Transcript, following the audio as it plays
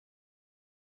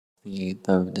the 8th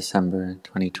of December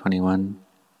 2021,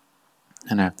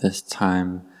 and at this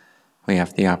time we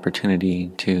have the opportunity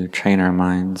to train our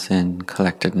minds in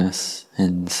collectedness,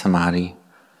 in samadhi.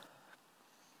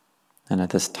 And at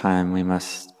this time we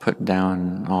must put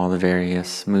down all the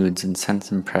various moods and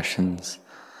sense impressions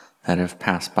that have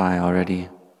passed by already.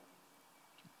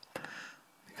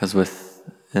 Because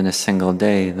within a single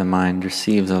day the mind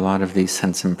receives a lot of these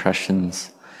sense impressions.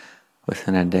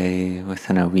 Within a day,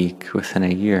 within a week, within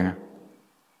a year,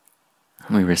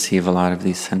 we receive a lot of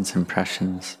these sense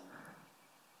impressions.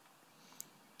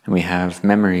 And we have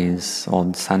memories,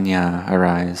 old sanya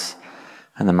arise,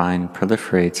 and the mind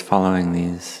proliferates following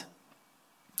these.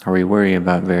 Or we worry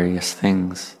about various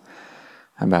things,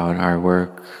 about our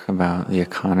work, about the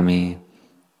economy,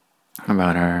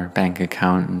 about our bank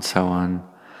account, and so on.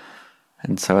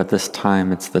 And so at this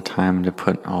time, it's the time to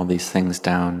put all these things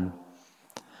down,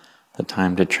 the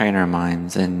time to train our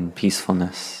minds in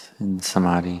peacefulness, in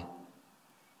samadhi.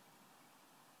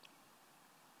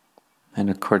 And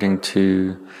according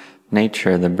to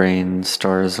nature, the brain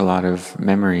stores a lot of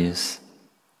memories,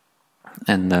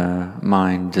 and the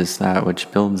mind is that which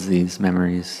builds these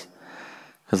memories,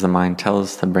 because the mind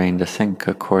tells the brain to think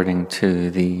according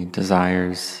to the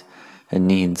desires and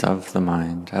needs of the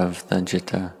mind, of the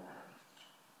citta.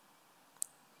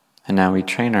 And now we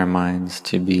train our minds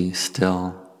to be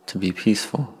still, to be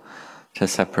peaceful, to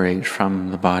separate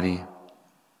from the body.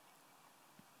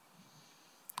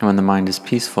 And when the mind is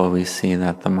peaceful, we see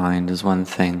that the mind is one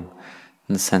thing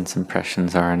and the sense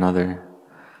impressions are another.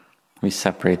 We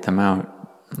separate them out.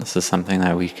 This is something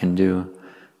that we can do.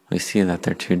 We see that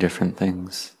they're two different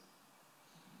things.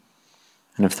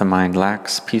 And if the mind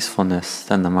lacks peacefulness,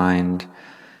 then the mind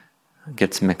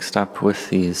gets mixed up with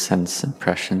these sense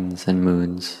impressions and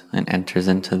moods and enters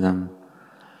into them.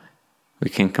 We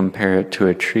can compare it to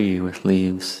a tree with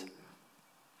leaves.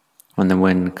 When the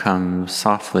wind comes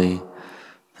softly,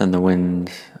 then the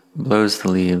wind blows the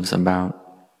leaves about,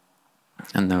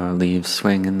 and the leaves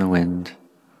swing in the wind.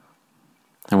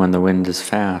 And when the wind is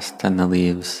fast, then the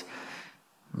leaves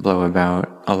blow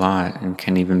about a lot and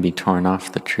can even be torn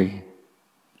off the tree.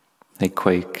 They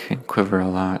quake and quiver a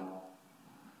lot.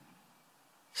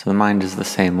 So the mind is the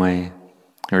same way.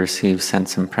 It receives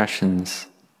sense impressions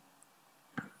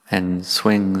and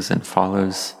swings and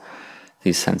follows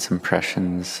these sense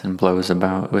impressions and blows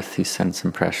about with these sense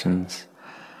impressions.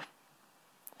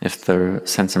 If the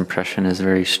sense impression is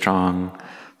very strong,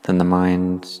 then the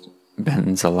mind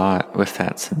bends a lot with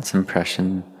that sense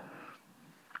impression.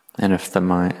 And if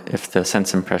the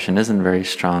sense impression isn't very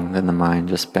strong, then the mind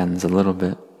just bends a little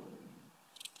bit.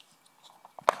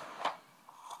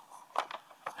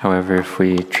 However, if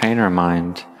we train our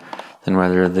mind, then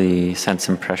whether the sense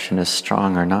impression is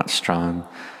strong or not strong,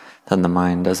 then the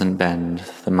mind doesn't bend,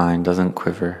 the mind doesn't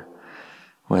quiver.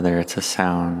 Whether it's a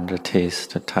sound, a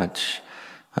taste, a touch,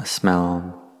 a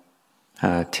smell,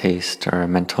 a taste, or a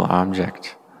mental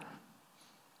object.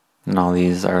 And all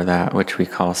these are that which we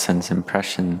call sense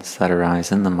impressions that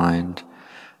arise in the mind,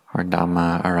 or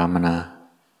Dhamma aramana.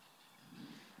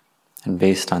 And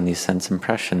based on these sense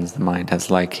impressions, the mind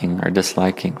has liking or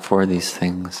disliking for these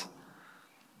things.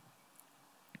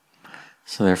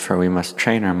 So therefore we must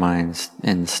train our minds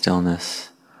in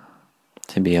stillness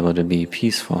to be able to be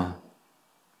peaceful.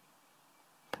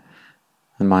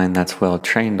 The mind that's well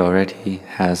trained already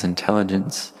has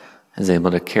intelligence, is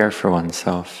able to care for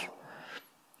oneself.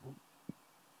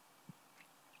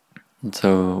 And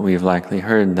so we've likely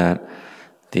heard that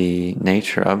the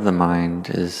nature of the mind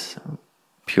is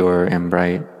pure and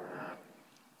bright,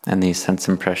 and these sense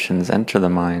impressions enter the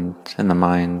mind, and the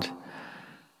mind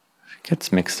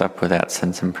gets mixed up with that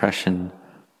sense impression.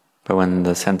 But when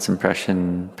the sense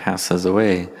impression passes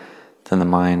away, then the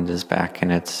mind is back in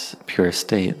its pure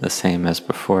state, the same as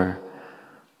before.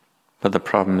 But the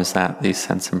problem is that these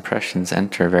sense impressions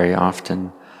enter very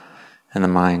often, and the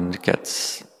mind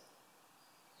gets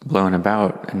blown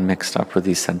about and mixed up with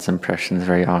these sense impressions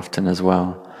very often as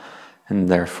well. And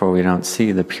therefore we don't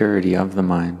see the purity of the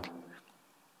mind.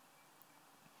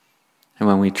 And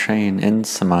when we train in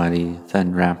samadhi,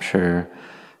 then rapture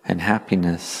and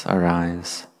happiness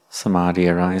arise. Samadhi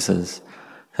arises,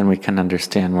 then we can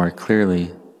understand more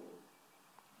clearly.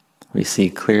 We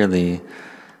see clearly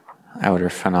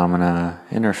outer phenomena,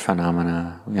 inner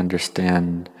phenomena. We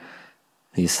understand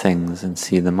these things and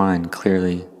see the mind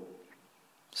clearly.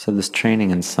 So this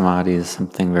training in samadhi is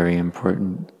something very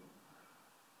important.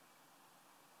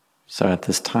 So at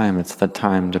this time, it's the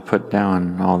time to put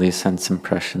down all these sense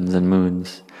impressions and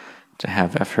moods, to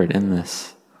have effort in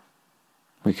this.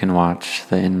 We can watch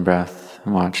the in-breath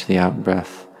and watch the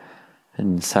out-breath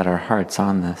and set our hearts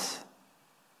on this.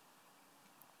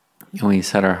 And we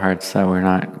set our hearts that we're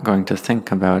not going to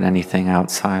think about anything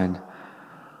outside.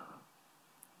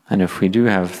 And if we do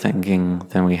have thinking,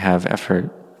 then we have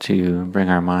effort to bring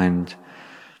our mind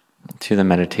to the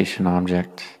meditation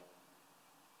object.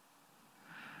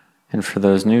 And for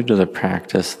those new to the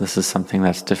practice, this is something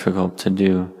that's difficult to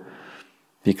do,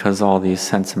 because all these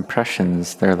sense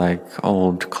impressions, they're like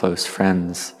old close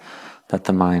friends that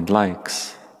the mind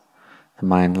likes. The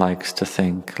mind likes to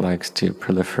think, likes to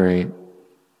proliferate.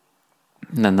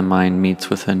 And then the mind meets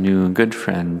with a new good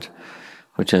friend,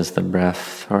 which is the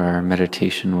breath, or our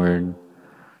meditation word.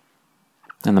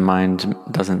 And the mind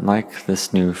doesn't like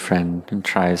this new friend and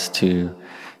tries to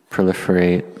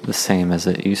proliferate the same as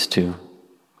it used to.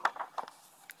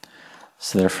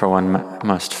 So therefore one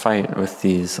must fight with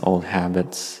these old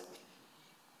habits,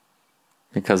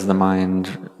 because the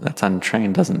mind that's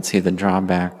untrained doesn't see the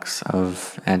drawbacks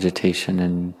of agitation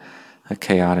in a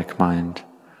chaotic mind.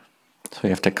 So we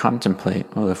have to contemplate,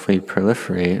 well, if we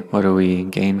proliferate, what do we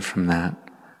gain from that?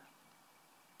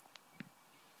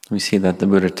 We see that the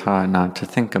Buddha taught not to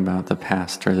think about the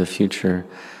past or the future,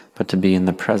 but to be in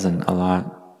the present a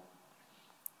lot.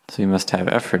 So you must have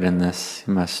effort in this.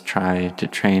 You must try to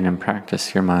train and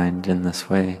practice your mind in this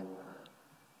way.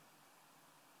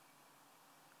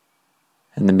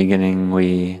 In the beginning,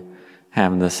 we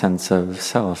have the sense of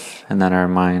self, and then our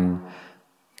mind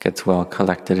gets well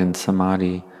collected in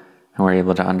samadhi, and we're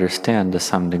able to understand to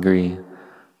some degree,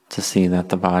 to see that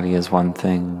the body is one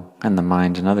thing and the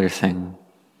mind another thing.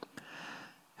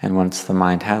 And once the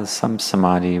mind has some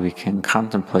samadhi, we can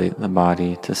contemplate the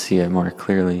body to see it more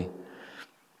clearly,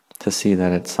 to see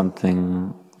that it's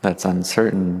something that's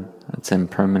uncertain, it's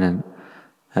impermanent,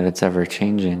 that it's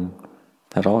ever-changing,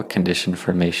 that all conditioned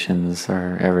formations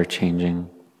are ever-changing.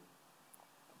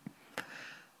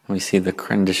 We see the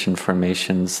conditioned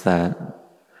formations that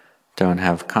don't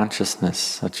have consciousness,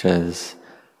 such as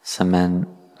cement,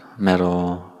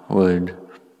 metal, wood,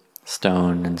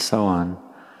 stone, and so on.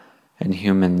 And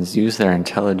humans use their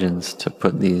intelligence to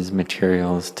put these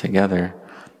materials together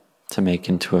to make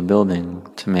into a building,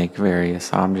 to make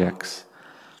various objects.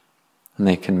 And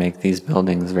they can make these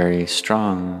buildings very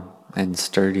strong and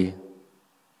sturdy.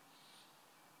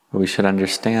 But we should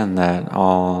understand that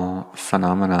all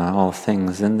phenomena, all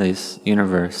things in this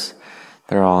universe,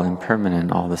 they're all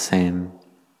impermanent, all the same.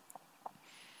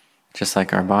 Just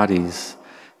like our bodies,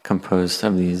 composed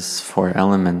of these four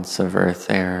elements of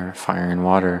earth, air, fire, and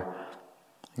water,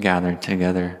 gathered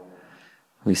together,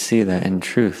 we see that in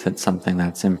truth it's something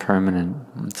that's impermanent,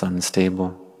 it's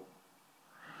unstable.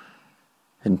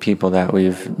 In people that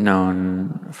we've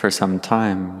known for some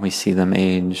time, we see them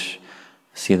age,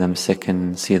 see them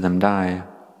sicken, see them die.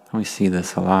 We see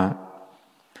this a lot.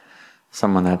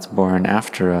 Someone that's born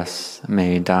after us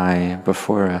may die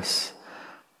before us.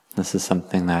 This is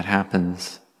something that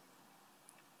happens.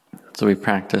 So we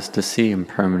practice to see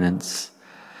impermanence.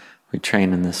 We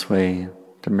train in this way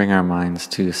to bring our minds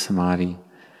to samadhi.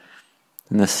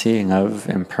 And the seeing of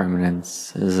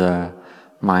impermanence is a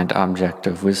mind object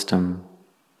of wisdom.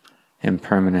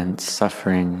 Impermanence,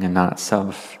 suffering, and not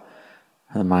self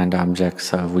are the mind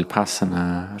objects of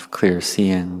vipassana, of clear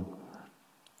seeing,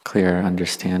 clear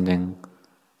understanding.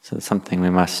 So it's something we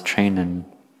must train in,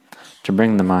 to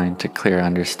bring the mind to clear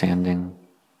understanding.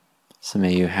 So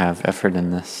may you have effort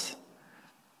in this.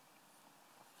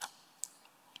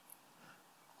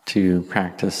 To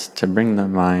practice, to bring the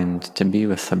mind to be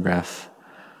with the breath.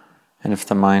 And if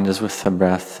the mind is with the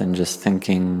breath and just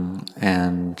thinking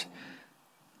and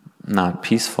not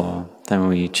peaceful, then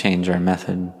we change our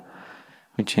method.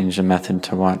 We change the method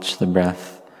to watch the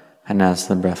breath, and as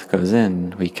the breath goes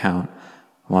in, we count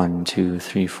 1, 2,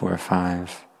 3, 4,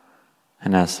 5.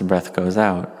 And as the breath goes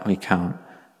out, we count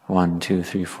 1, 2,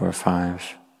 3, 4,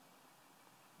 5.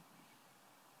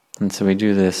 And so we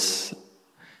do this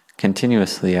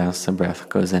continuously as the breath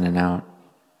goes in and out,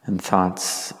 and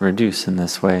thoughts reduce in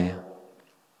this way.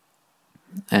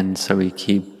 And so we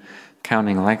keep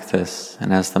counting like this,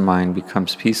 and as the mind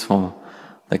becomes peaceful,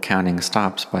 the counting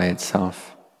stops by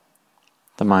itself.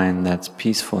 The mind that's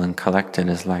peaceful and collected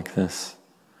is like this.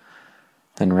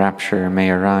 Then rapture may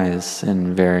arise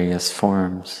in various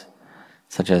forms,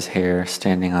 such as hair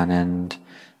standing on end,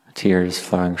 tears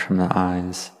flowing from the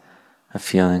eyes, a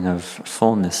feeling of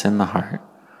fullness in the heart.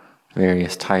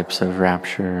 Various types of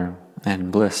rapture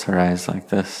and bliss arise like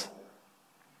this.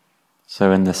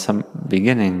 So in the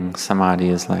beginning, samadhi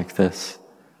is like this.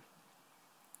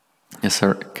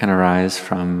 It can arise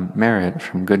from merit,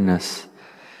 from goodness,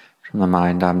 from the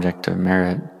mind object of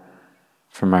merit,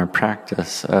 from our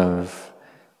practice of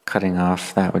cutting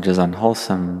off that which is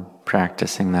unwholesome,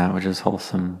 practicing that which is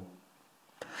wholesome.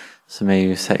 So may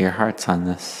you set your hearts on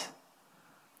this.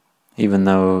 Even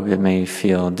though it may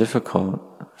feel difficult,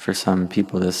 for some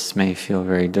people this may feel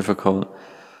very difficult,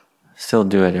 still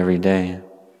do it every day.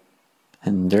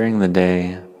 And during the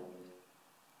day,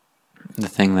 the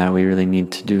thing that we really need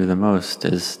to do the most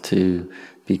is to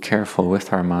be careful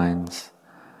with our minds,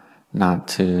 not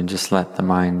to just let the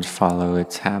mind follow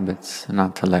its habits,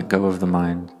 not to let go of the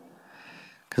mind.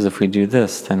 Because if we do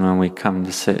this, then when we come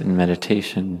to sit in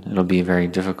meditation, it'll be very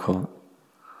difficult.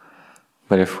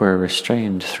 But if we're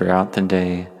restrained throughout the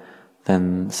day,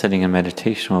 then sitting in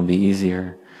meditation will be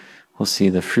easier. We'll see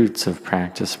the fruits of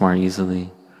practice more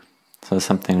easily. So it's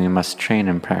something we must train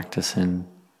and practice in.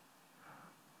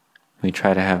 We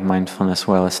try to have mindfulness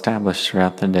well established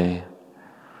throughout the day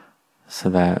so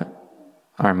that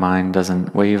our mind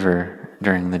doesn't waver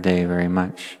during the day very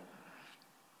much.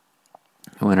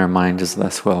 When our mind is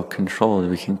less well controlled,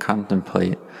 we can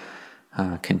contemplate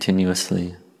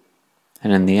continuously.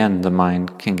 And in the end, the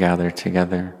mind can gather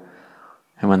together.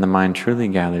 And when the mind truly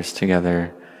gathers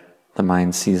together, the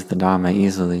mind sees the Dhamma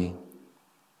easily.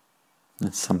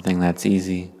 It's something that's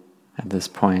easy at this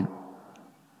point.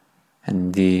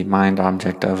 And the mind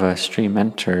object of a stream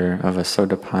enter, of a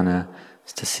Sotapanna,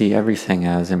 is to see everything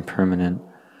as impermanent.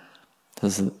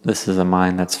 This is a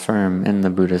mind that's firm in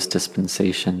the Buddha's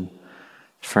dispensation,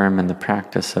 firm in the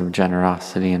practice of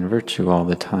generosity and virtue all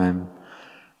the time.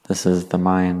 This is the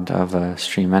mind of a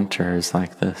stream enter, is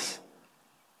like this.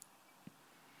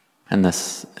 And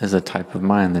this is a type of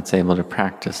mind that's able to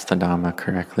practice the Dhamma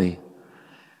correctly.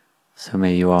 So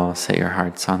may you all set your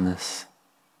hearts on this.